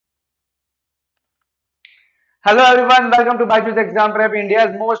Hello everyone, welcome to BYJU'S Exam Prep,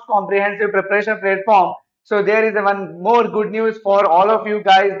 India's most comprehensive preparation platform. So there is one more good news for all of you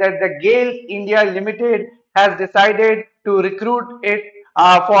guys that the GAIL India Limited has decided to recruit it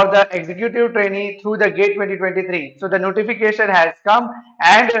for the executive trainee through the GATE 2023. So the notification has come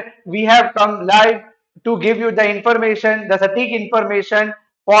and we have come live to give you the information, the static information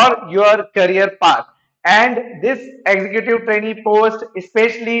for your career path. And this executive trainee post,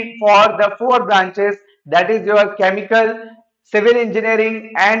 especially for the four branches, that is your chemical, civil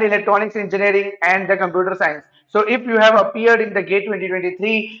engineering, and electronics engineering, and the computer science. So, if you have appeared in the GATE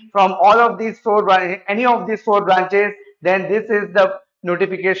 2023 from all of these any of these four branches, then this is the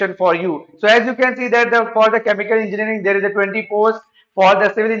notification for you. So, as you can see that for the chemical engineering there is a 20 post, for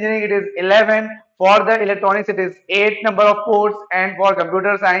the civil engineering it is 11, for the electronics it is 8 number of posts, and for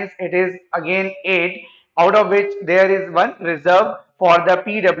computer science it is again 8, out of which there is one reserved for the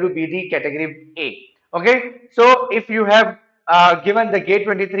PWBD category A. Okay, so if you have given the GATE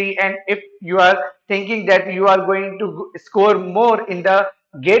 23 and if you are thinking that you are going to score more in the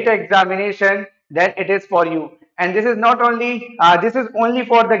GATE examination, then it is for you. And this is not only this is only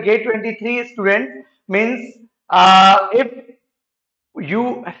for the GATE 23 students. Means if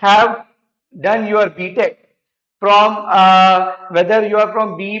you have done your BTech from whether you are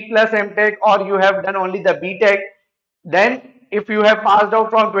from B plus MTech or you have done only the BTech, then if you have passed out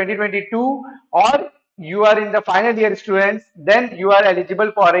from 2022 or you are in the final year students, then you are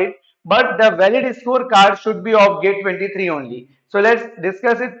eligible for it. But the valid scorecard should be of GATE 23 only. So let's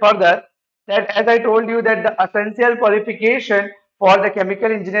discuss it further. That as I told you that the essential qualification for the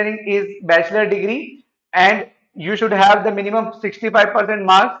chemical engineering is bachelor degree and you should have the minimum 65%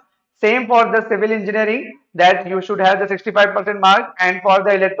 marks. Same for the civil engineering, that you should have the 65% mark, and for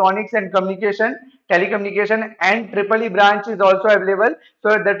the electronics and communication, telecommunication and triple E branch is also available.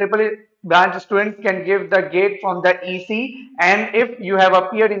 So the triple E branch students can give the GATE from the EC, and if you have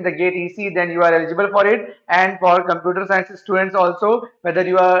appeared in the GATE EC, then you are eligible for it. And for computer science students also, whether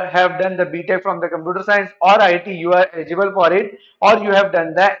you have done the BTech from the computer science or IT, you are eligible for it, or you have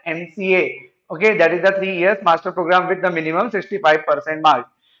done the MCA. Okay, that is the 3 years master program with the minimum 65% mark.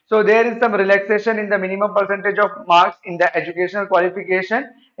 So there is some relaxation in the minimum percentage of marks in the educational qualification.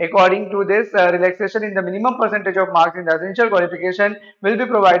 According to this, relaxation in the minimum percentage of marks in the essential qualification will be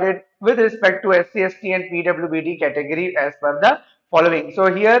provided with respect to SC, ST and PWBD category as per the following.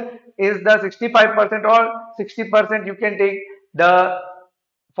 So here is the 65% or 60% you can take the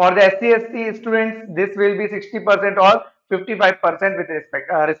for the SC/ST students, this will be 60% or 55% with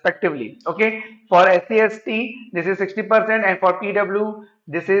respectively. Okay, for SC/ST, this is 60%, and for PW,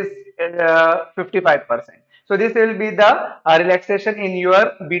 this is 55%. So this will be the relaxation in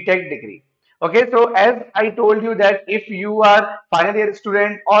your BTech degree. Okay, so as I told you that if you are final year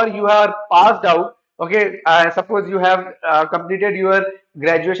student or you are passed out, okay, suppose you have completed your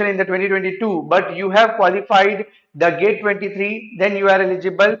graduation in the 2022, but you have qualified the GATE 23, then you are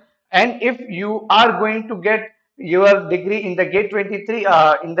eligible. And if you are going to get your degree in the GATE 23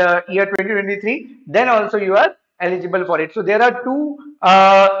 in the year 2023, then also you are eligible for it. So there are two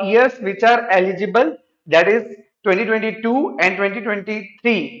years which are eligible, that is 2022 and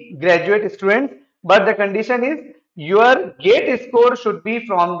 2023 graduate students, but the condition is your GATE score should be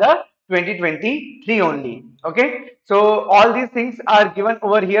from the 2023 only. Okay, so all these things are given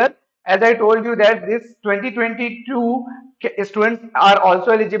over here. As I told you that this 2022 students are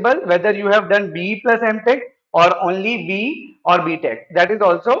also eligible whether you have done BE plus MTech or only BE or BTech. That is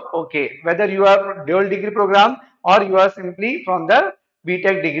also okay. Whether you are dual degree program or you are simply from the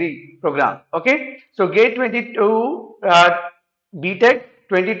BTech degree program. Okay. So GATE 22, BTech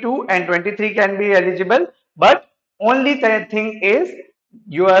 22 and 23 can be eligible, but only thing is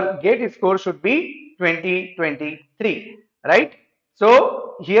your GATE score should be 2023, right?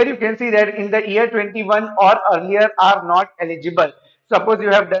 So here you can see that in the year 21 or earlier are not eligible. Suppose you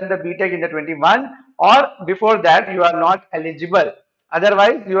have done the BTech in the 21 or before that you are not eligible.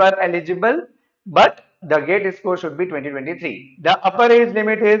 Otherwise you are eligible, but the GATE score should be 2023. The upper age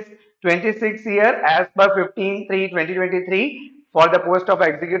limit is 26 year as per 15/3/2023 for the post of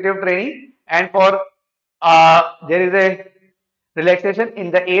executive trainee, and for there is a relaxation in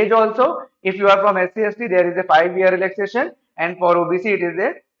the age also. If you are from SC/ST, there is a 5 year relaxation, and for OBC, it is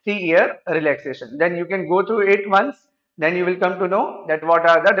a 3 year relaxation. Then you can go through it once, then you will come to know that what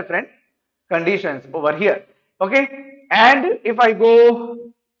are the different conditions over here. Okay, and if I go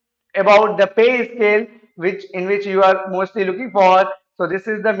about the pay scale which in which you are mostly looking for, so this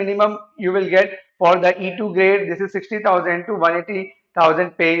is the minimum you will get for the E2 grade. This is 60,000 to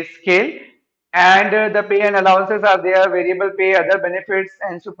 180,000 pay scale, and the pay and allowances are there, variable pay, other benefits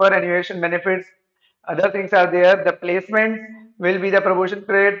and superannuation benefits other things are there. The placements will be the promotion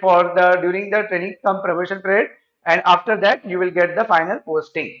period for the during the training come promotion period, and after that you will get the final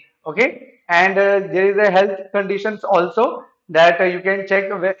posting. Okay, and there is a health conditions also that you can check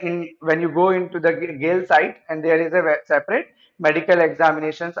in when you go into the GAIL site, and there is a separate medical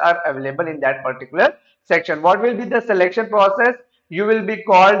examinations are available in that particular section. What will be the selection process? You will be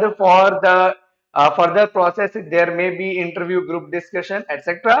called for the further process. There may be interview, group discussion,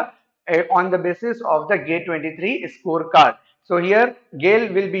 etc. On the basis of the GATE 23 scorecard. So here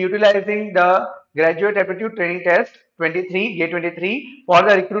GAIL will be utilizing the graduate aptitude training test 23 GATE 23 for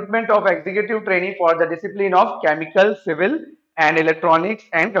the recruitment of executive trainee for the discipline of chemical, civil and electronics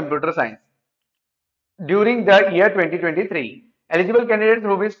and computer science during the year 2023. Eligible candidates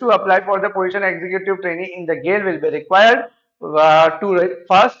who wish to apply for the position executive trainee in the GAIL will be required to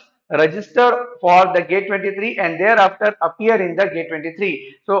first register for the GATE 23 and thereafter appear in the GATE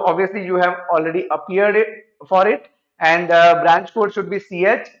 23. So obviously you have already appeared for it, and the branch code should be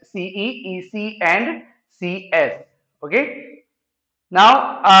CH, CE, EC and CS. Okay.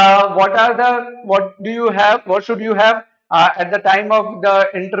 Now, what do you have? What should you have at the time of the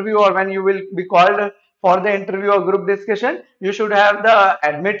interview or when you will be called for the interview or group discussion? You should have the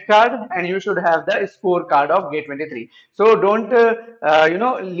admit card and you should have the score card of Gate 23. So don't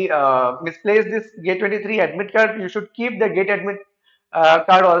misplace this Gate 23 admit card. You should keep the Gate admit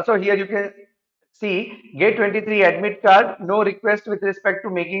card also. Here you can see Gate 23 admit card, no request with respect to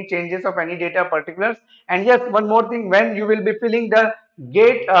making changes of any data particulars. And yes, one more thing, when you will be filling the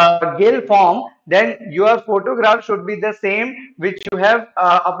GAIL form, then your photograph should be the same which you have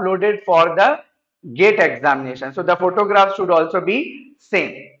uploaded for the GATE examination. So the photograph should also be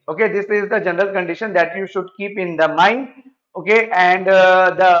same. Okay, this is the general condition that you should keep in the mind. Okay, and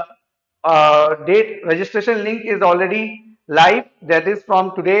the date registration link is already live. That is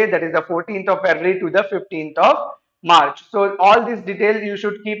from today, that is the 14th of February to the 15th of March. So all these details you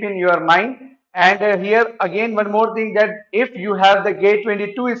should keep in your mind. And here again one more thing, that if you have the GATE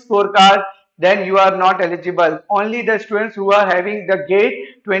 22 scorecard, then you are not eligible. Only the students who are having the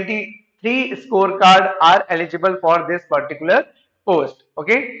GATE 23 scorecard are eligible for this particular post.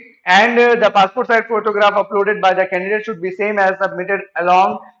 Okay, and the passport size photograph uploaded by the candidate should be same as submitted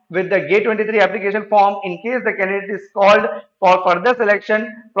along with the GATE 23 application form. In case the candidate is called for further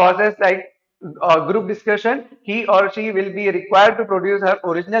selection process like group discussion, he or she will be required to produce her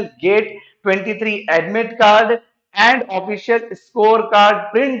original GATE 23 admit card and official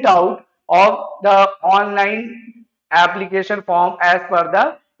scorecard printout of the online application form as per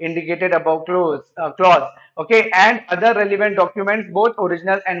the indicated above clause. Okay, and other relevant documents, both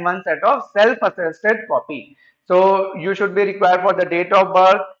original and one set of self-attested copy. So you should be required for the date of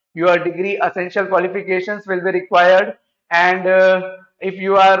birth, your degree, essential qualifications will be required, and if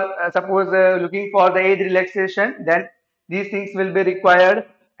you are suppose looking for the age relaxation, then these things will be required.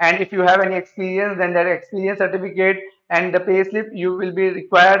 And if you have any experience, then that experience certificate and the pay slip you will be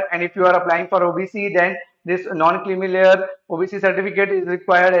required. And if you are applying for OBC, then this non-creamy layer OBC certificate is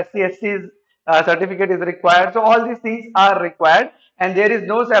required, SC/ST's certificate is required. So all these things are required, and there is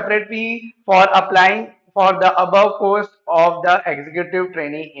no separate fee for applying for the above post of the executive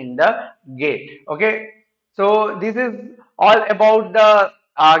trainee in the GATE. Okay, so this is all about the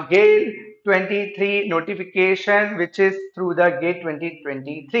GAIL 23 notification, which is through the GATE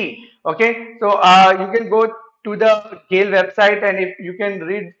 2023. Okay, so you can go to the GAIL website and if you can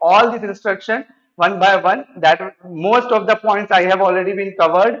read all these instructions one by one. That most of the points I have already been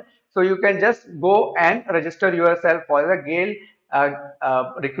covered. So you can just go and register yourself for the GAIL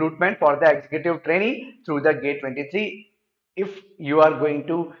recruitment for the executive trainee through the GATE 23. If you are going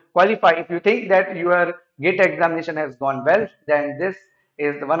to qualify, if you think that your GATE examination has gone well, then this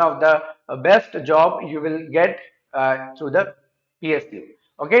is one of the best job you will get through the PSU.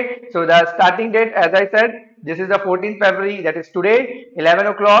 Okay, so the starting date, as I said, this is the 14th February, that is today, 11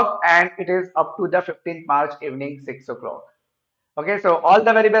 o'clock, and it is up to the 15th March evening, 6 o'clock. Okay, so all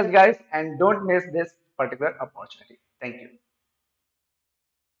the very best, guys, and don't miss this particular opportunity. Thank you.